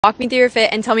Walk me through your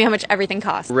fit and tell me how much everything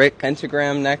costs. Rick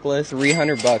pentagram necklace,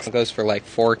 300 bucks. It goes for like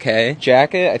 4K.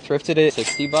 Jacket, I thrifted it,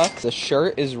 60 bucks. The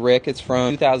shirt is Rick. It's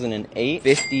from 2008,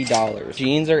 $50.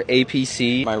 Jeans are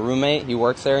APC. My roommate, he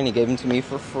works there and he gave them to me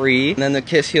for free. And then the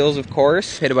Kiss heels, of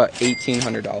course, paid about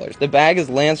 $1,800. The bag is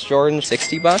Lance Jordan,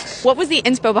 60 bucks. What was the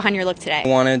inspo behind your look today? I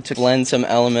wanted to blend some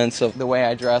elements of the way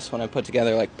I dress when I put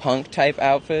together like punk type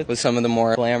outfits with some of the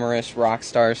more glamorous rock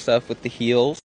star stuff with the heels.